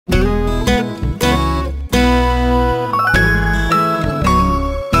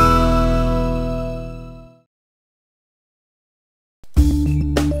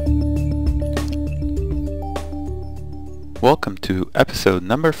welcome to episode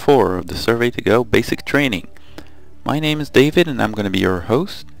number 4 of the SurveyToGo Basic Training. My name is David and I'm going to be your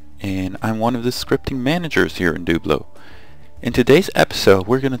host, and I'm one of the scripting managers here in Dublo. In today's episode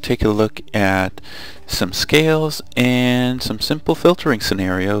we're going to take a look at some scales and some simple filtering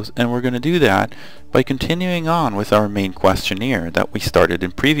scenarios, and we're going to do that by continuing on with our main questionnaire that we started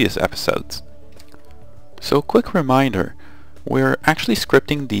in previous episodes. So a quick reminder, we're actually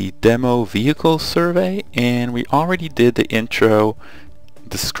scripting the demo vehicle survey, and we already did the intro,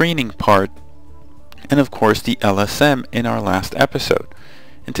 the screening part, and of course the LSM in our last episode.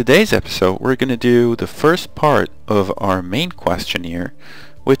 In today's episode we're going to do the first part of our main questionnaire,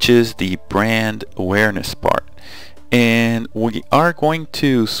 which is the brand awareness part, and we are going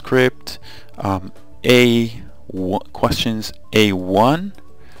to script questions A1,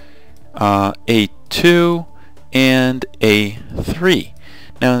 A2, and A3.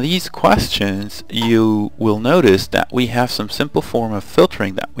 Now these questions, you will notice that we have some simple form of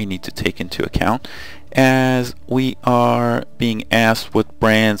filtering that we need to take into account, as we are being asked what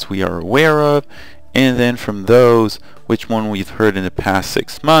brands we are aware of, and then from those which one we've heard in the past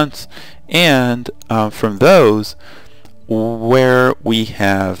 6 months, and from those where we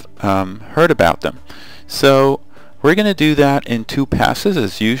have heard about them. So we're going to do that in 2 passes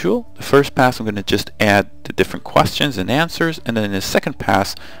as usual. The first pass I'm going to just add the different questions and answers, and then in the second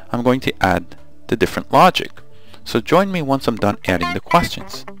pass I'm going to add the different logic. So join me once I'm done adding the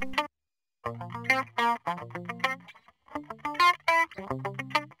questions.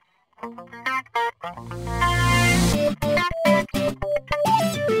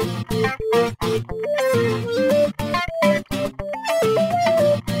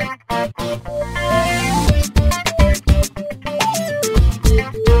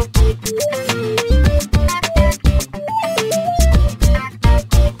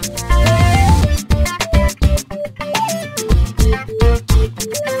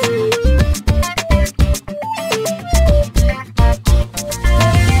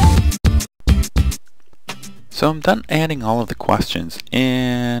 So I'm done adding all of the questions,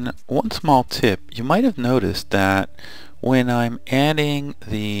 and one small tip, you might have noticed that when I'm adding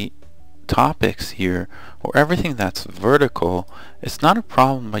the topics here, or everything that's vertical, it's not a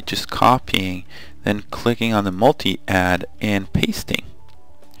problem by just copying, then clicking on the multi-add and pasting.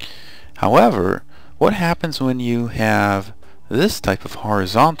 However, what happens when you have this type of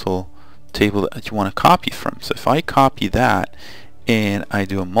horizontal table that you want to copy from? So if I copy that and I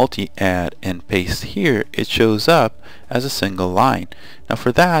do a multi-add and paste here, it shows up as a single line. Now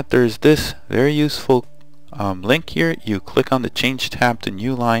for that, there's this very useful link here. You click on the change tab to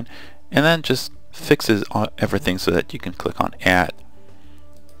new line, and then just fixes everything so that you can click on add.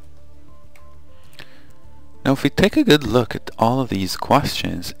 Now if we take a good look at all of these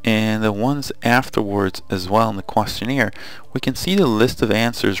questions and the ones afterwards as well in the questionnaire, we can see the list of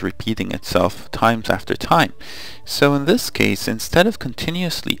answers repeating itself times after time. So in this case, instead of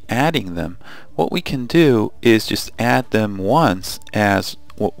continuously adding them, what we can do is just add them once as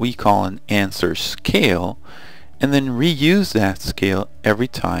what we call an answer scale, and then reuse that scale every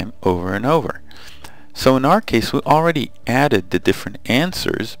time over and over. So in our case, we already added the different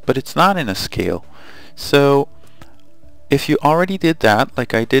answers, but it's not in a scale. So if you already did that,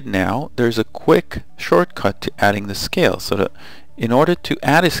 like I did now, there's a quick shortcut to adding the scale. So that in order to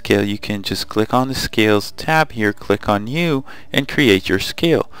add a scale, you can just click on the Scales tab here, click on New, and create your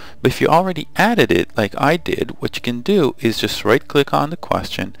scale. But if you already added it, like I did, what you can do is just right click on the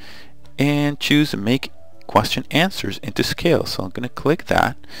question and choose Make Question Answers into Scale. So I'm going to click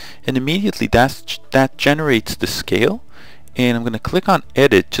that, and immediately that generates the scale. And I'm going to click on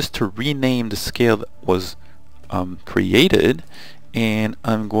Edit just to rename the scale that was created, and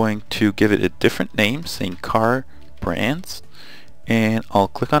I'm going to give it a different name, saying Car Brands, and I'll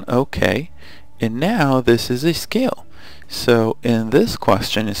click on OK, and now this is a scale. So in this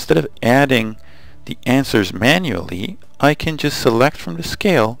question, instead of adding the answers manually, I can just select from the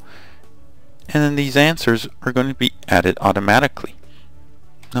scale, and then these answers are going to be added automatically.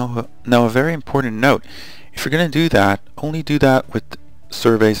 Now a very important note, if you're going to do that, only do that with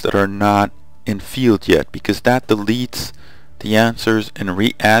surveys that are not in field yet, because that deletes the answers and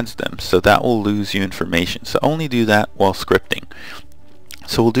re-adds them, so that will lose you information. So only do that while scripting.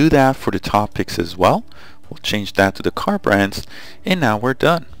 So we'll do that for the topics as well. We'll change that to the car brands, and now we're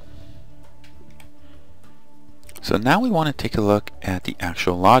done. So now we want to take a look at the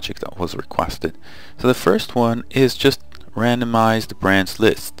actual logic that was requested. So the first one is just randomize the brands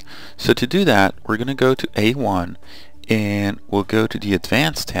list. So to do that, we're going to go to A1 and we'll go to the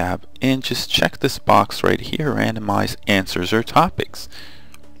Advanced tab and just check this box right here, randomize answers or topics.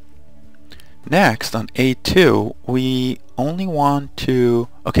 Next, on A2, we only want to,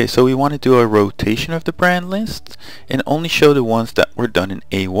 so we want to do a rotation of the brand lists and only show the ones that were done in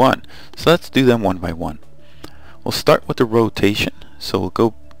A1. So let's do them one by one. We'll start with the rotation. So we'll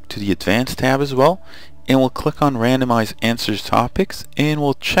go to the Advanced tab as well, and we'll click on Randomize Answers Topics, and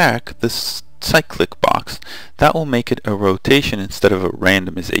we'll check the cyclic box. That will make it a rotation instead of a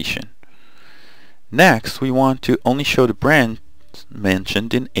randomization. Next, we want to only show the brand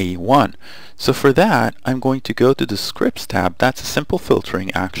mentioned in A1. So for that, I'm going to go to the Scripts tab. That's a simple filtering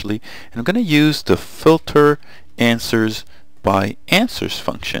actually, and I'm going to use the Filter Answers by Answers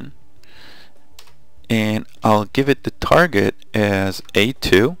function, and I'll give it the target as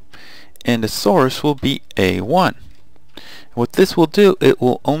A2 and the source will be A1. What this will do, it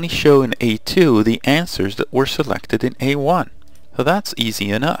will only show in A2 the answers that were selected in A1. So that's easy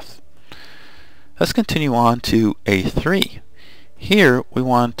enough. Let's continue on to A3. Here we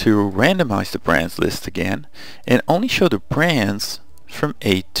want to randomize the brands list again and only show the brands from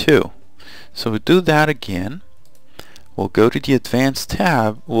A2. So we'll do that again. We'll go to the Advanced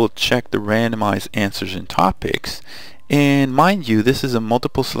tab, we'll check the Randomize Answers and Topics, and mind you, this is a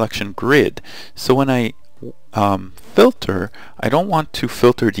multiple selection grid, so when I filter, I don't want to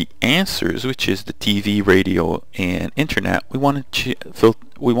filter the answers, which is the TV, radio, and internet. We want to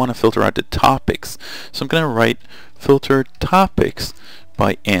filter out the topics. So I'm going to write filter topics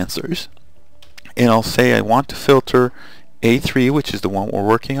by answers, and I'll say I want to filter A3, which is the one we're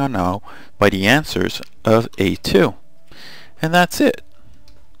working on now, by the answers of A2. And that's it.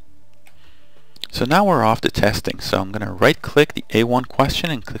 So now we're off to testing. So I'm going to right click the A1 question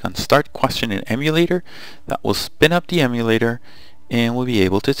and click on Start Question in Emulator. That will spin up the emulator and we'll be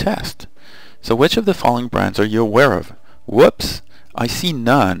able to test. So which of the following brands are you aware of? Whoops! I see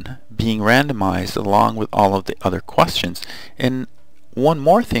none being randomized along with all of the other questions. And one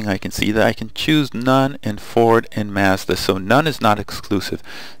more thing I can see, that I can choose none in Ford and Mazda. So none is not exclusive.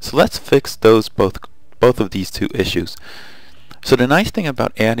 So let's fix those both of these two issues. So the nice thing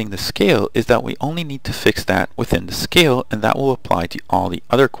about adding the scale is that we only need to fix that within the scale, and that will apply to all the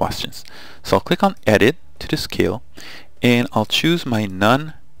other questions. So I'll click on Edit to the scale, and I'll choose my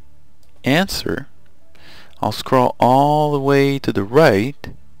none answer. I'll scroll all the way to the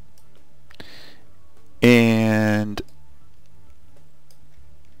right, and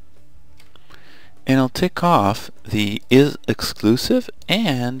I'll tick off the is exclusive,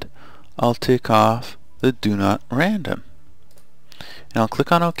 and I'll tick off the do not random. And I'll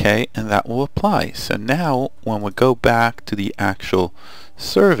click on OK, and that will apply. So now when we go back to the actual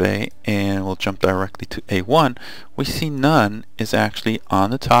survey and we'll jump directly to A1, we see none is actually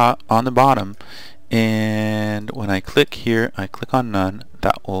on the top, on the bottom, and when I click here, I click on none,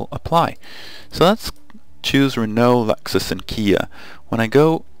 that will apply. So let's choose Renault, Lexus, and Kia. When I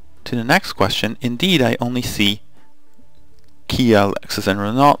go to the next question, indeed I only see Kia, Lexus, and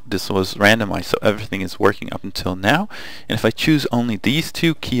Renault. This was randomized, so everything is working up until now. And if I choose only these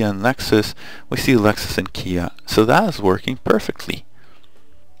two, Kia and Lexus, we see Lexus and Kia. So that is working perfectly.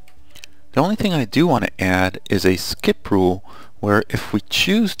 The only thing I do want to add is a skip rule, where if we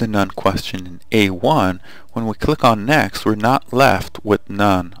choose the none question in A1, when we click on next, we're not left with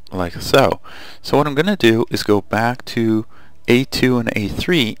none like so. So what I'm going to do is go back to A2 and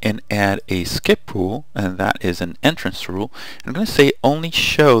A3 and add a skip rule, and that is an entrance rule. I'm going to say only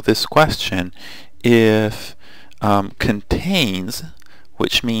show this question if contains,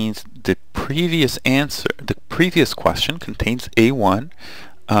 which means the previous answer, the previous question contains A1.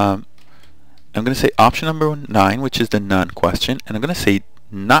 I'm going to say option number 9, which is the none question, and I'm going to say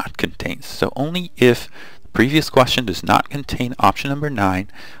not contains. So only if the previous question does not contain option number 9,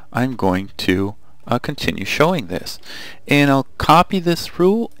 I'm going to continue showing this. And I'll copy this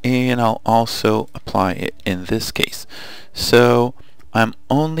rule and I'll also apply it in this case. So I'm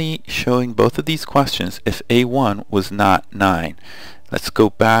only showing both of these questions if A1 was not 9. Let's go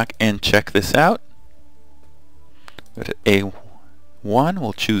back and check this out. Go to A1,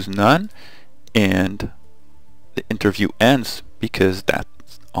 we'll choose none, and the interview ends because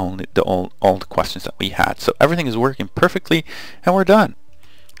that's only all the questions that we had. So everything is working perfectly and we're done.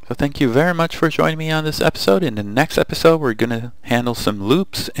 So thank you very much for joining me on this episode. In the next episode, we're going to handle some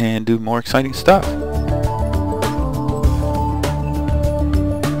loops and do more exciting stuff.